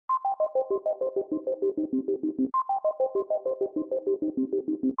And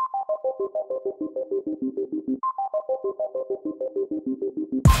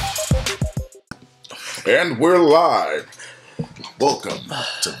we're live. Welcome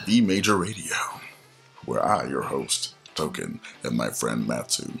to VMajor Radio, where I, your host, Token, and my friend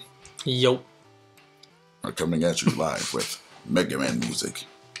Mattsu Yo. are coming at you live with Mega Man music.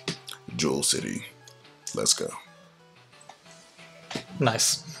 Jewel City. Let's go.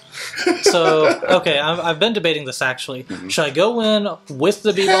 Nice. So, okay, I've been debating this actually. Should I go in with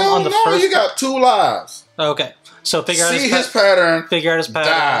the B-bomb on the first? You got 2 lives. Okay, so figure out his pattern. Figure out his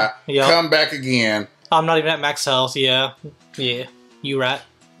pattern. Die. Yep. Come back again. I'm not even at max health. Yeah, you right.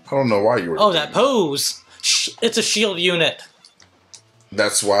 I don't know why you were. Oh, that pose. It's a shield unit.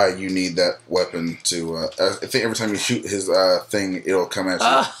 That's why you need that weapon to. I think every time you shoot his thing, it'll come at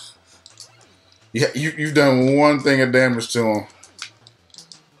you. Yeah, you've done one thing of damage to him.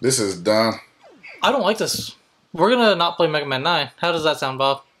 This is dumb. I don't like this. We're gonna not play Mega Man 9. How does that sound,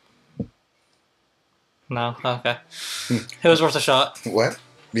 Bob? No? Okay. It was worth a shot. What?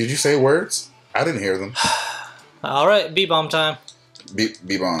 Did you say words? I didn't hear them. Alright, B-bomb time.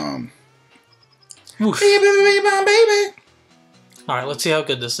 B-bomb. B-bomb, baby! Alright, let's see how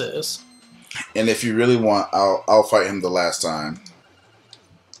good this is. And if you really want, I'll fight him the last time.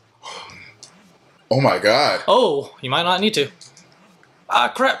 Oh my god. Oh, you might not need to. Ah,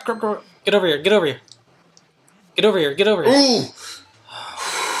 crap. Get over here. Get over here. Ooh.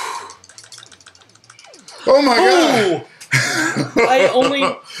 Oh my god. I only...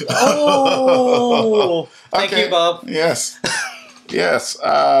 Oh. Thank you, Bob. Yes. Yes.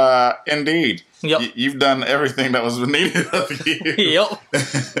 Indeed. Yep. You've done everything that was needed of you. Yep.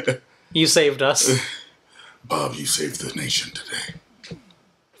 You saved us. Bob, you saved the nation today.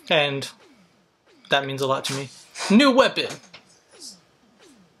 And that means a lot to me. New weapon.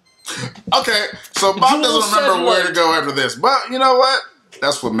 Okay, so Bob doesn't remember where to go after this, but you know what?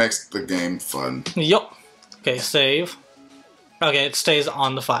 That's what makes the game fun. Yup. Okay, save. Okay, it stays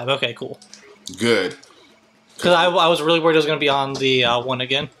on the 5. Okay, cool. Good. Because I was really worried it was going to be on the 1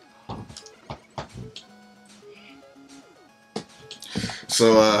 again.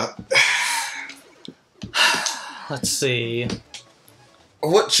 So, let's see.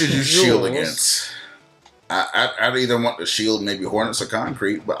 What should you shield against? I'd either want to shield maybe Hornets or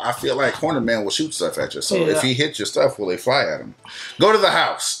Concrete, but I feel like Hornet Man will shoot stuff at you. So if he hits your stuff, will they fly at him? Go to the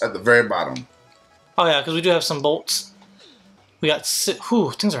house at the very bottom. Oh yeah, because we do have some bolts. We got...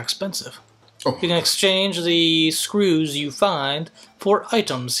 Whew, things are expensive. Oh. You can exchange the screws you find for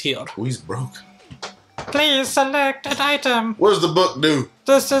items here. Oh, he's broke. Please select an item. What does the book do?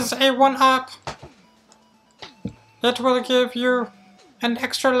 This is a 1-up. It will give you an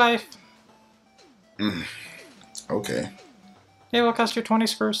extra life. Okay. It will cost you 20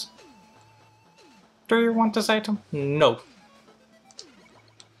 screws. Do you want this item? No.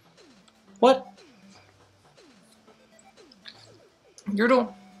 What? You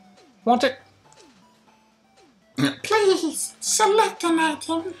don't want it? Please select an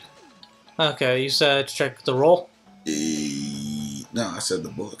item. Okay, you said check the roll? No, I said the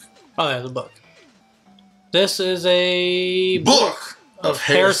book. Oh yeah, the book. This is a book of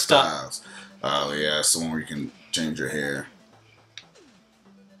hairstyles. Oh yeah, it's the one where you can change your hair.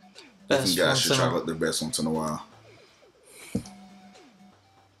 Best guys should try to look their best once in a while.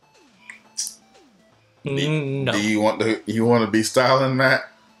 No. Do you want to be styling, Matt?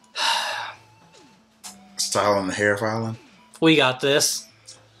 Styling the hair filing? We got this.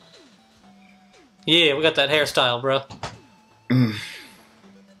 Yeah, we got that hairstyle, bro.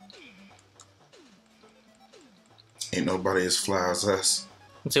 Ain't nobody as fly as us.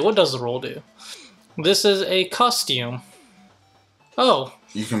 Let's see, what does the roll do? This is a costume. Oh.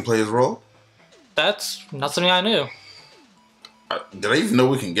 You can play his role? That's not something I knew. Did I even know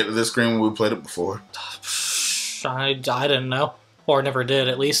we can get to this screen when we played it before? I didn't know. Or never did,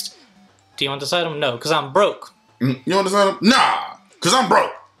 at least. Do you want this item? No, because I'm broke. You want this item? Nah, because I'm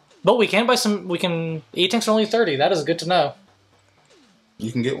broke. But we can buy some... We can... E-tanks are only 30. That is good to know.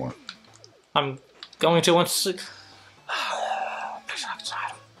 You can get one. I'm going to once...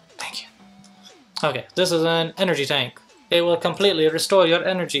 Thank you. Okay, this is an energy tank. It will completely restore your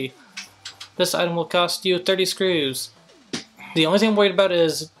energy. This item will cost you 30 screws. The only thing I'm worried about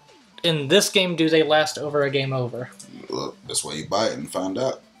is, in this game, do they last over a game over? Look, that's why you buy it and find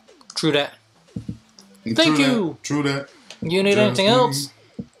out. True that. Thank you! True that. You need anything else?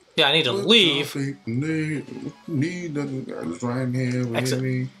 Yeah, I need to leave.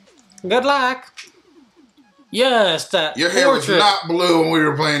 Exit. Good luck! Yes, that Your hair was not blue when we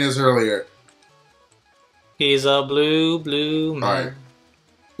were playing this earlier. He's a blue man. Alright.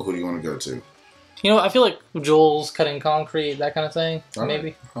 Who do you want to go to? You know, I feel like Joel's cutting concrete, that kind of thing. All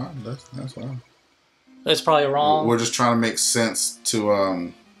maybe. Right. Fine. That's fine. It's probably wrong. We're just trying to make sense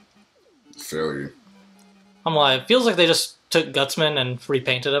to failure. I'm like, feels like they just took Gutsman and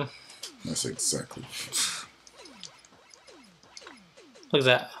repainted him. That's exactly. Look at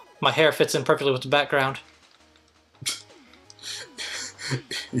that. My hair fits in perfectly with the background.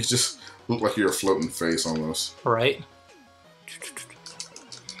 You just look like you're a floating face almost. Right.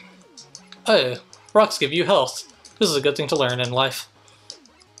 Oh, rocks give you health. This is a good thing to learn in life.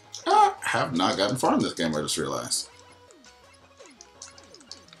 I have not gotten far in this game, I just realized.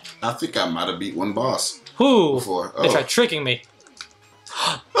 I think I might have beat one boss. Who? Before. Oh. They tried tricking me.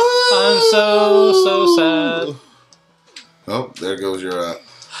 I'm so sad. Oh, there goes your...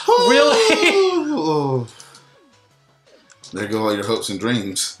 Really? There go all your hopes and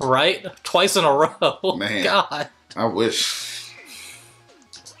dreams. Right? Twice in a row. Man. God. I wish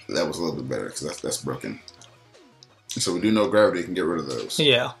that was a little bit better, because that's broken. So we do know gravity can get rid of those.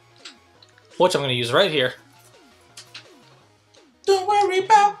 Yeah. Which I'm going to use right here. Don't worry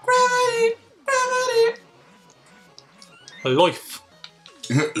about gravity. Gravity. Life.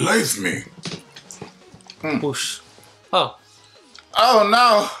 Life me. Whoosh. Oh. Oh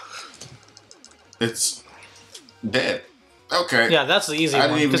no. It's dead. Okay. Yeah, that's the easy one. I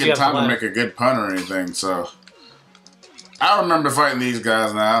didn't even get time to make a good pun or anything, so... I remember fighting these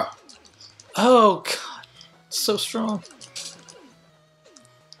guys now. Oh, God. So strong.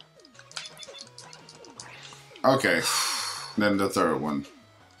 Okay. Then the third one.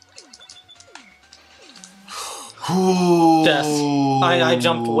 Death. I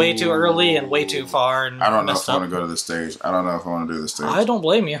jumped way too early and way too far. And I don't know if I want to go to this stage. I don't know if I want to do this stage. I don't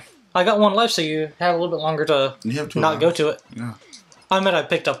blame you. I got one life, so you have a little bit longer to not go to it. Yeah. I meant I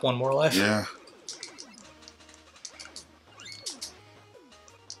picked up one more life. Yeah.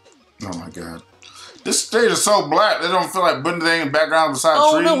 Oh my god. This stage is so black, they don't feel like putting anything in the background besides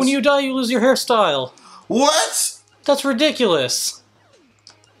trees. Oh no, when you die, you lose your hairstyle. What? That's ridiculous.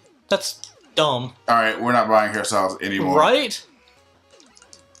 That's dumb. Alright, we're not buying hairstyles anymore. Right?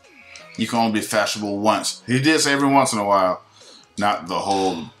 You can only be fashionable once. He did say every once in a while. Not the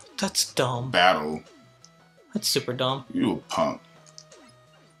whole... That's dumb. Battle. That's super dumb. You a punk.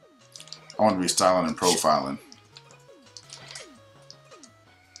 I want to be styling and profiling.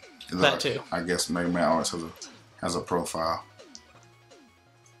 That too. I guess Mega Man always has a profile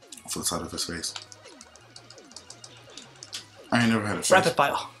for the side of his face. I ain't never had a face. Rapid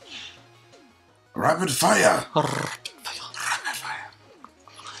fire. Rapid fire. Rapid fire.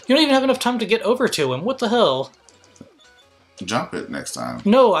 You don't even have enough time to get over to him. What the hell? Jump it next time.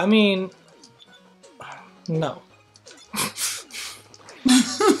 No, I mean... No.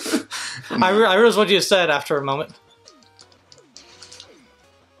 I realized what you said after a moment.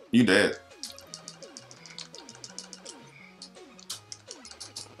 You dead.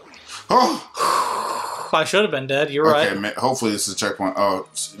 Oh! I should have been dead. You're right. Okay, hopefully this is a checkpoint. Oh,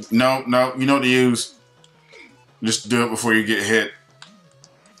 no. You know what to use. Just do it before you get hit.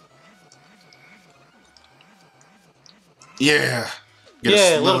 Yeah.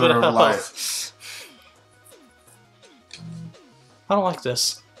 Get a little bit of life. I don't like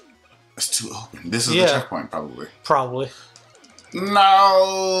this. It's too open. This is the checkpoint, probably. Probably.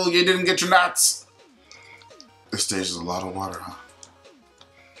 No, you didn't get your nuts. This stage is a lot of water, huh?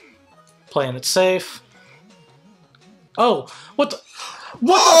 Playing it safe. Oh, what the?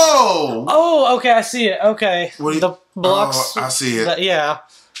 Whoa! Oh, okay, I see it. Okay, the blocks. Oh, I see it. Yeah.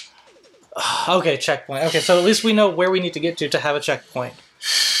 Okay, checkpoint. Okay, so at least we know where we need to get to have a checkpoint.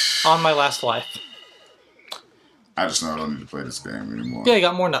 On my last life. I just know I don't need to play this game anymore. Yeah, you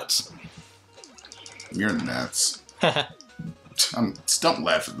got more nuts. You're nuts. Don't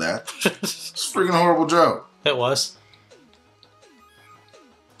laugh at that. It's a freaking horrible joke. It was.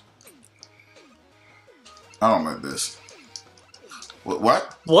 I don't like this.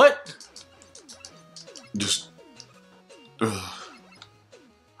 What? What? Just... Ugh.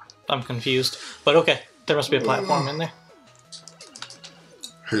 I'm confused. But okay, there must be a platform in there.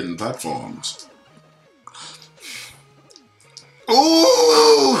 Hidden platforms.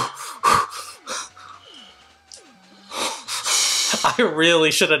 Ooh! I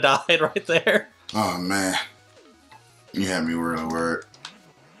really should have died right there. Oh, man. You had me worried.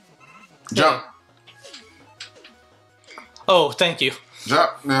 Jump! Oh, thank you.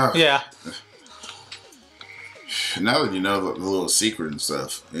 Jump! No. Yeah. Now that you know the little secret and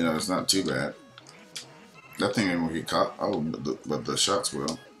stuff, you know, it's not too bad. That thing ain't gonna get caught. Oh, but the shots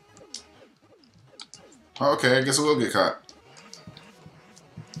will. Oh, okay, I guess it will get caught.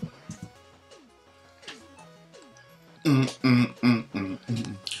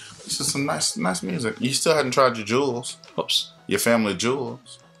 This is some nice music. You still hadn't tried your jewels. Oops. Your family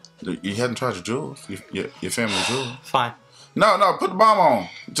jewels. You hadn't tried your jewels. Your family jewels. Fine. No, put the bomb on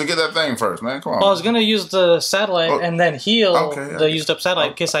to get that thing first, man. Come on. Well, I was gonna use the satellite and then heal the used up satellite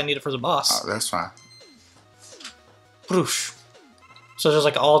in case I need it for the boss. Oh, that's fine. Broosh. So there's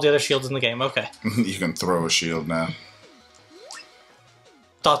like all the other shields in the game. Okay. You can throw a shield now.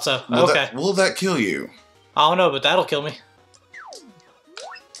 Thought so. Will that kill you? I don't know, but that'll kill me.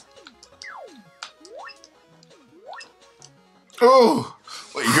 Oh,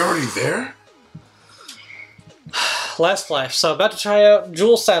 wait, you're already there? Last life. So about to try out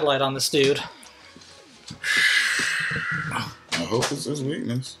Jewel Satellite on this dude. I hope it's his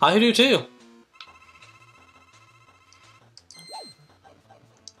weakness. I do too.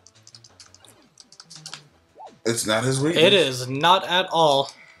 It's not his weakness. It is not at all.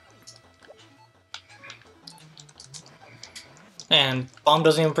 And bomb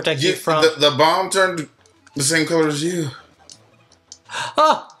doesn't even protect you from... The bomb turned the same color as you.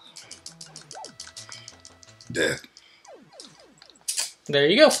 Ah! Dead. There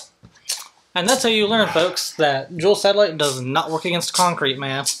you go. And that's how you learn, folks, that Jewel Satellite does not work against concrete,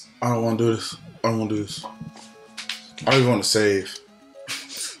 man. I don't want to do this. I don't want to do this. I don't even want to save.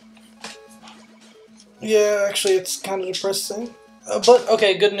 Yeah, actually, it's kind of depressing. But,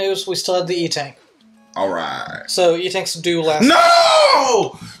 okay, good news. We still have the E-Tank. Alright. So, E-Tanks do last...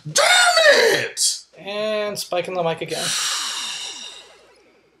 No! Damn it! And spiking the mic again.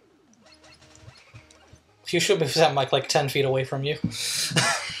 You should move that mic like 10 feet away from you.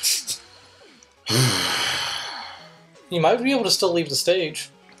 You might be able to still leave the stage.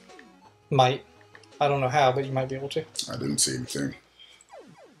 Might. I don't know how, but you might be able to. I didn't see anything.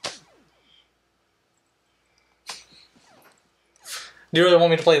 Do you really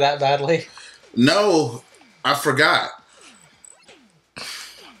want me to play that badly? No, I forgot.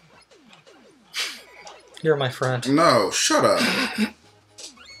 You're my friend. No, shut up.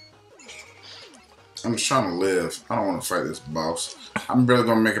 I'm just trying to live. I don't want to fight this boss. I'm barely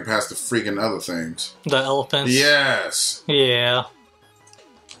going to make it past the freaking other things. The elephants? Yes. Yeah.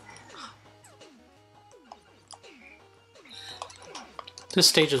 This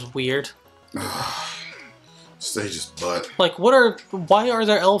stage is weird. Stage is butt. Like, why are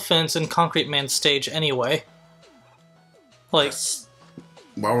there elephants in Concrete Man's stage anyway? Like...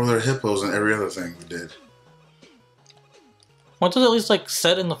 Why were there hippos in every other thing we did? Weren't those at least, like,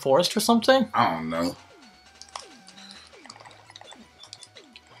 set in the forest or something? I don't know.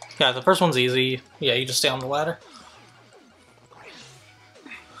 Yeah, the first one's easy. Yeah, you just stay on the ladder.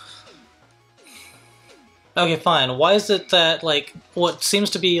 Okay, fine. Why is it that, like, what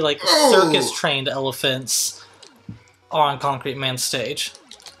seems to be, like, circus-trained elephants are on Concrete Man's stage?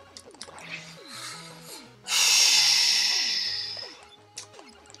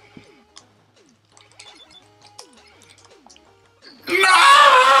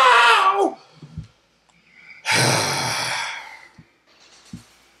 No!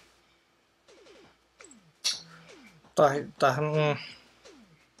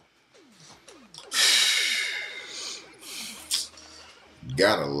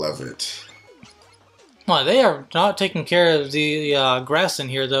 Gotta love it. Well, they are not taking care of the grass in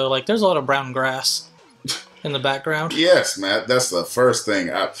here, though. Like, there's a lot of brown grass in the background. Yes, Matt. That's the first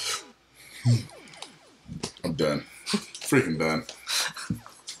thing I'm done. Freaking done.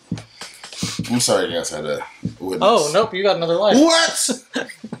 I'm sorry you guys had to witness. Oh, nope. You got another life. What?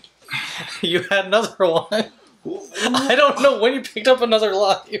 You had another one. I don't know when you picked up another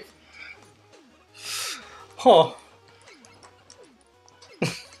life. Huh.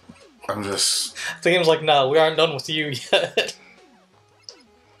 I'm just... The game's like, no, we aren't done with you yet.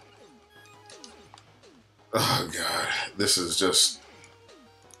 Oh, God. This is just...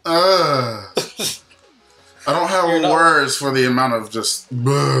 I don't have words for the amount of just...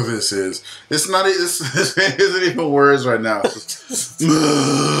 this is. It's not... This isn't even words right now. That's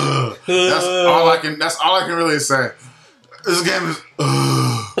all I can... That's all I can really say. This game is...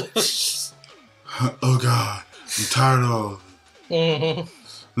 Oh, God. I'm tired of it.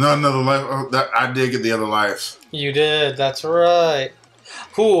 Not another life. Oh, I did get the other life. You did. That's right.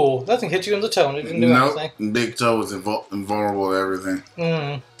 Cool. That thing hit you in the toe and it didn't do anything. Nope. Big Toe was invulnerable to everything.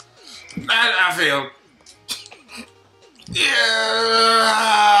 I feel...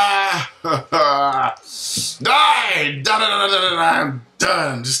 Yeah! Die! I'm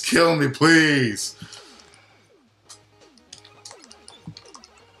done. Just kill me, please.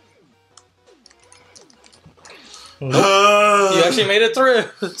 Nope. You actually made it through,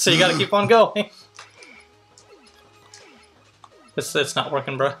 so you gotta keep on going. It's not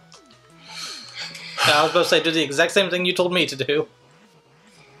working, bro. I was about to say, do the exact same thing you told me to do.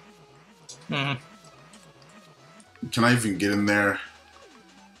 Mm-hmm. Can I even get in there?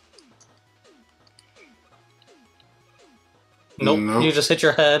 Nope. You just hit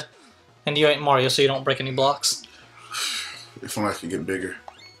your head, and you ain't Mario, so you don't break any blocks. If only I could get bigger.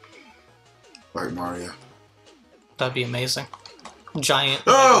 Like Mario. That'd be amazing. Giant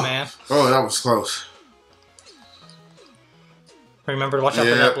Mega Man. Oh, that was close. Remember to watch out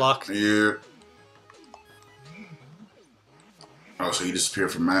for that block. Yeah. Oh, so you disappear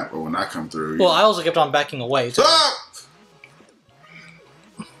from map, or when I come through? Well, I also kept on backing away, too. Ah!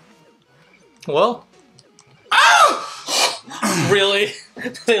 Well. Really?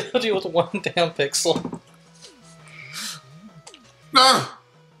 They left you with one damn pixel. No!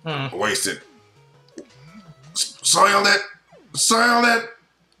 Wasted. Soiled it! Soiled it!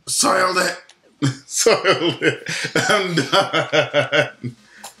 Soiled it! Soiled it! I'm done.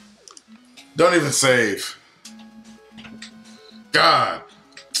 Don't even save. God.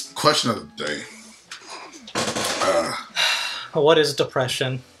 Question of the day. What is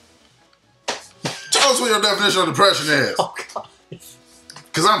depression? Tell us what your definition of depression is. Oh, God.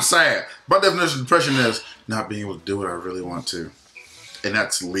 Because I'm sad. My definition of depression is not being able to do what I really want to. And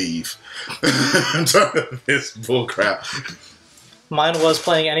that's leave. It's bullcrap. Mine was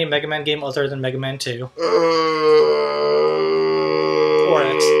playing any Mega Man game other than Mega Man 2. Or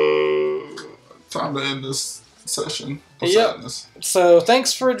X. Time to end this session. Yep. So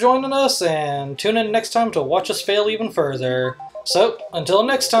thanks for joining us, and tune in next time to watch us fail even further. So, until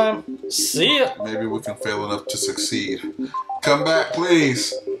next time, see ya! Maybe we can fail enough to succeed. Come back,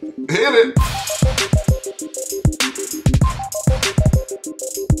 please. Hit it!